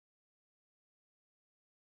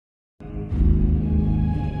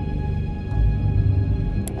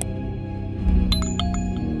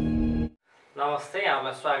नमस्ते,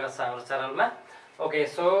 यहाँलाई स्वागत छ हाम्रो च्यानलमा। ओके,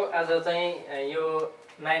 सो आज चाहिँ यो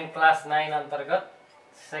 9 क्लास 9 अन्तर्गत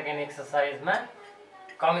सेकेन्ड एक्सरसाइजमा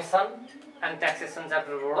कमिसन एन्ड ट्याक्सेसन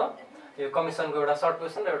च्याप्टरबाट यो कमिसनको एउटा सर्ट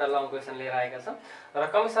क्वेसन र एउटा लङ क्वेसन लिएर आएका छौँ। र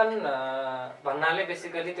कमिसन भन्नाले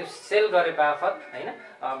बेसिकली त्यो सेल गरे बापत हैन,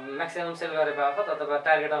 म्याक्सिमम सेल गरे बापत अथवा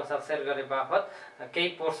टार्गेट अनुसार सेल गरे बापत केही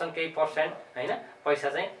पोर्सन केही पर्सेन्ट हैन पैसा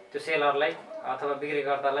चाहिँ त्यो सेलरलाई अथवा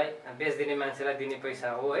बिक्रीकर्तालाई बेच्दिने मान्छेलाई दिने पैसा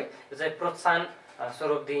हो है। यो चाहिँ प्रोत्साहन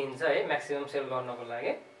स्वरूप दिइन्छ है म्याक्सिमम सेल गर्नको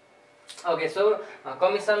लागि। ओके, सो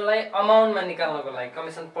कमिसनलाई अमाउन्टमा निकाल्नको लागि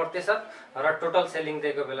कमिसन प्रतिशत र टोटल सेलिङ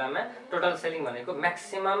दिएको बेलामा टोटल सेलिङ भनेको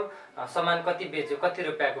म्याक्सिमम सामान कति बेच्यो, कति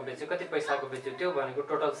रुपियाँको बेच्यो, कति पैसाको बेच्यो त्यो भनेको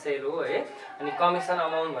टोटल सेल हो है। अनि कमिसन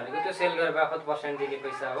अमाउन्ट भनेको त्यो सेल गरे बापत पर्सेन्ट दिने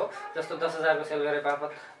पैसा हो। जस्तो 10,000 को सेल गरे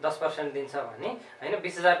बापत 10% दिन्छ भने हैन,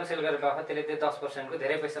 20,000 को सेल गरे बापत त्यसले त्यो 10% को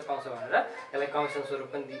धेरै पैसा पाउँछ भनेर यसलाई कमिसन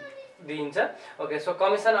स्वरूप पनि दिइन्छ। ओके, सो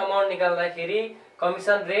कमिसन अमाउन्ट निकाल्दाखेरि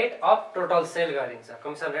commission rate of total sale गरिन्छ।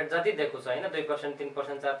 कमिसन रेट जति दिएको छ हैन, 2%,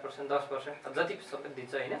 3%, 4%, 10% जति सबै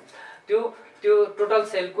दिन्छ हैन, त्यो टोटल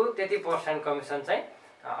सेलको त्यति पर्सेन्ट कमिसन चाहिँ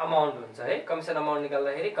अमाउन्ट हुन्छ है। कमिसन अमाउन्ट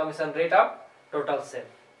निकाल्दाखेरि commission rate of total sale,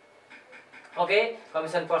 okay,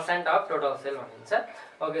 commission percent of total sale भनिन्छ।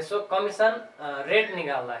 ओके, सो कमिसन रेट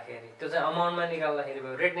निकाल्दाखेरि त्यो चाहिँ अमाउन्टमा निकाल्दाखेरि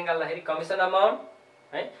भयो। रेट निकाल्दाखेरि कमिसन अमाउन्ट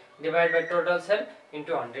है divide by total sale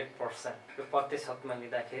into 100%, यो प्रतिशतमा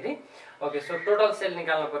लिँदाखेरि। ओके, सो टोटल सेल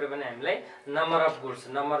निकाल्नु पर्यो भने हामीलाई नम्बर अफ गुड्स,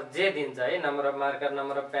 नम्बर जे दिन्छ है, number of marker,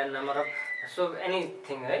 number of pain, number of so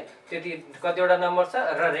anything है, त्यति कतिवटा नम्बर छ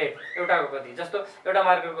र रेट एउटाको कति। जस्तो एउटा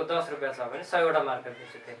मार्करको 10 रुपियाँ छ भने 100 वटा मार्कर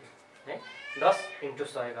दिन्छ त्यसले है, 10 ×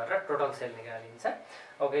 100 गरेर टोटल सेल निकालिन्छ।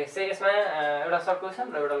 ओके, यसमा एउटा सर्ट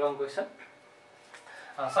क्वेसन र एउटा लङ क्वेसन।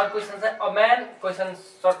 सर्ट क्वेसन चाहिँ a man question,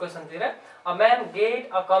 short क्वेसनतिर a man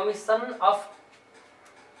get a commission of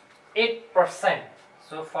 8%।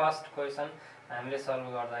 So first question हामीले सल्भ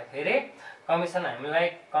गर्दाखेरि कमिसन हामीलाई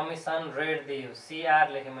कमिसन रेट दियो, सीआर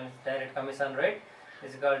लेखेँ मैले direct, commission rate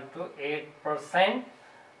is equal to 8%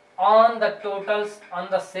 on the total on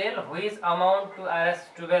the sale which amount to RS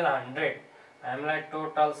 1200। हामीलाई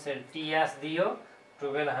total sale TS दियो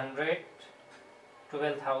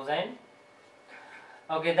 12,000।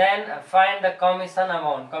 Okay, then find the commission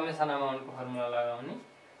amount. Commission अमाउन्टको formula लगाउने,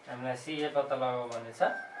 हामीलाई CA पत्ता लगाऊ भनेछ।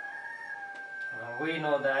 We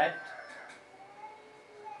know that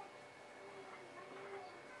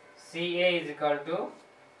CA is equal to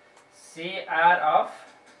CR of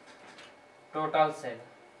total sale.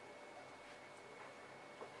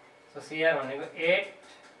 So CR भनेको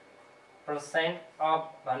 8% of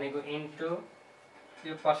भनेको into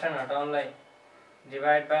यो percent हटाउनलाई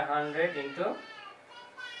divide by 100 into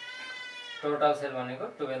total sale भनेको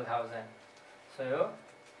 12,000। सो यो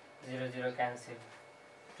 0 0 क्यान्सल,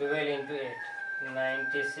 12 इन्टु 8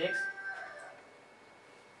 96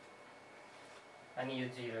 अनि यो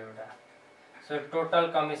 0 एउटा। सो टोटल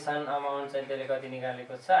कमिसन अमाउन्ट चाहिँ त्यसले कति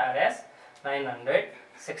निकालेको छ, आरएस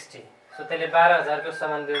 960। सो त्यसले 12,000 को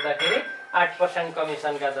सामान बेच्दाखेरि 8%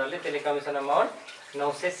 कमिसनका दरले त्यसले कमिसन अमाउन्ट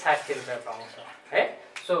 960 रुपियाँ पाउँछ है।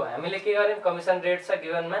 सो हामीले के गर्यौँ, कमिसन रेट छ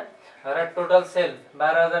गिभनमा र टोटल सेल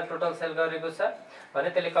 12,000 टोटल सेल गरेको छ भने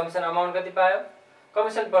त्यसले कमिसन अमाउन्ट कति पायो,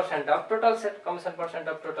 commission percent of total sale. Commission percent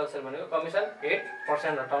of total sale भनेको कमिसन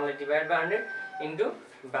 8% हटाउनले डिभाइड बाइ 100 इन्टु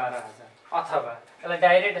 12,000। अथवा यसलाई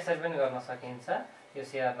डाइरेक्ट यसरी पनि गर्न सकिन्छ, यो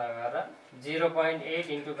सेयर लगाएर 0.8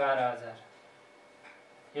 इन्टु 12,000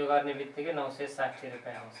 यो गर्ने बित्तिकै 960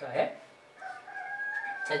 रुपियाँ आउँछ है।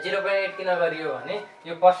 0.8 किन गरियो भने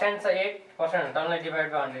यो पर्सेन्ट छ 8% हटाउनलाई डिभाइड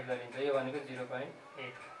बाइ 100 गरिन्छ, यो भनेको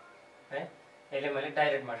 0.8 है। यसले मैले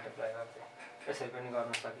डाइरेक्ट मल्टिप्लाई गर्दै यसरी पनि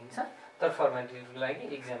गर्न सकिन्छ, तर फर्मालिटीको लागि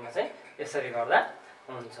एक्जाममा चाहिँ यसरी गर्दा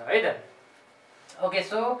हुन्छ है त। ओके,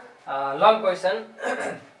 सो लङ क्वेसन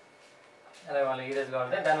यसलाई मैले इरेज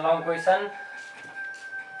गर्दै। Then long question,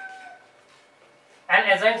 an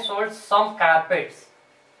agent sold some carpets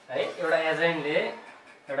है, एउटा एजेन्टले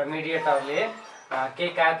एउटा मिडिएटरले केही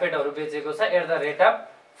कार्पेटहरू बेचेको छ at the rate of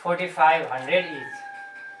 4500 each.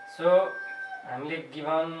 So हामीले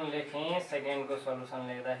गिभन लेखेँ, सेकेन्डको सल्युसन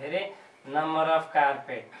लेख्दाखेरि number of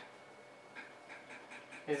carpet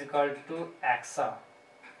is equal to x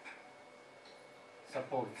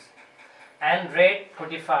suppose, and rate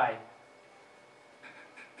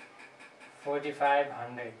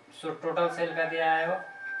 4500। So total sale कति आयो,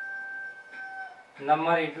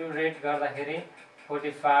 नम्बर इन्टु रेट गर्दाखेरि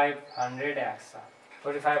 4500 एक्स,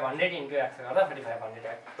 4500 इन्टु एक्स गर्दा 4500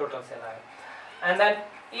 एक्स टोटल सेल आयो। And then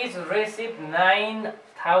is receive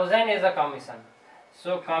 9,000 as a commission.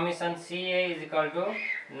 So commission CA is equal to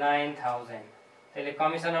 9,000, त्यसले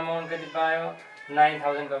commission amount कति पायो,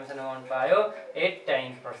 9000 commission amount पायो at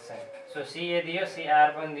 10%. So CA दियो, CR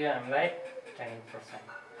पनि दियो हामीलाई 10%.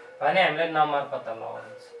 भने हामीले नम्बर पत्ता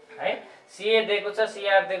लगाउनु छ है. CA दिएको छ,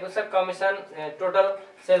 CR दिएको छ, कमिसन टोटल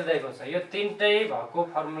सेल दिएको छ. यो तीनटै भएको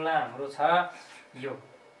फर्मुला हाम्रो छ यो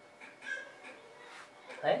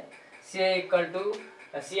है. CR equal to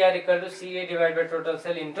CA divide by total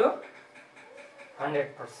sale into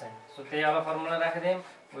 100%. So त्यही वाला formula राखिदियौँ.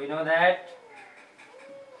 We know that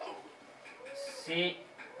CR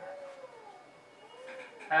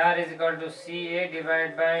is equal to CA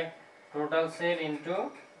divided by total sale into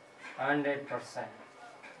 100%.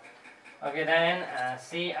 Okay, then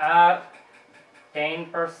CR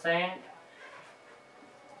 10%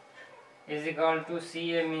 is equal to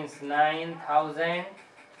CA means 9000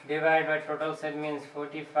 divided by total sale means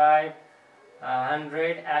 45,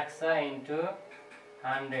 100 axa into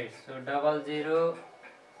 100. So double 0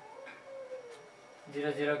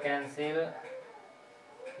 0 0 cancel.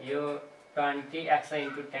 You 20 axa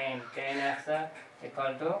into 10 axa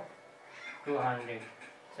equal to 200.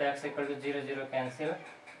 So x equal to 0 0 cancel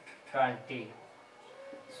 20.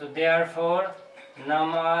 So therefore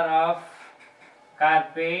number of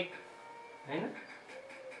carpet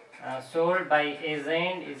sold by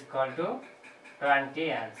agent is equal to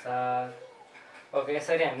 20 answer. Okay,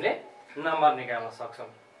 यसरी हामीले number निकाल्न सक्छौं.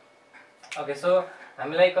 Okay, so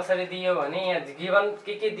हामीलाई कसरी दियो भने यहाँ given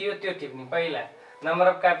के दियो त्यो टिप्नी. पहिला नम्बर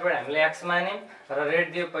अफ कार्पेट हामीले x मान्यौं र रेट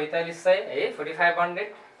दियो 4500 है 4500.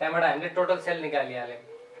 त्यहाँबाट हामीले total sale निकालिहाल्यौं.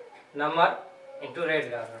 Number into rate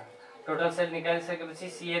गरेर टोटल सेल निकालिसकेपछि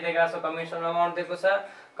CA दिएको छ, कमिसन अमाउन्ट दिएको छ,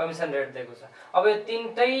 कमिसन रेट दिएको छ. अब यो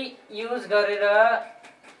तीनटै युज गरेर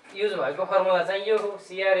युज भएको फर्मुला चाहिँ यो हो.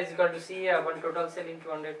 CR is equal to CA upon total sale into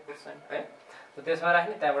 100% है. तो त्यसमा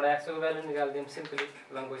राख्ने त्यहाँबाट x को भ्यालु निकाल्दियौं सिम्पली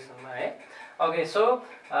लङ क्वेशनमा है. ओके, सो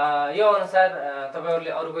यो अनुसार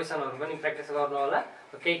तपाईहरुले अरु क्वेशनहरु पनि प्र्याक्टिस गर्नु होला.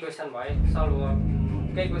 केही क्वेशन भए सल्भ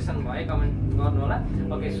केही क्वेशन भए कमेन्ट गर्नु होला.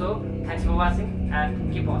 Okay, so thanks for watching and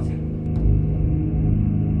keep watching.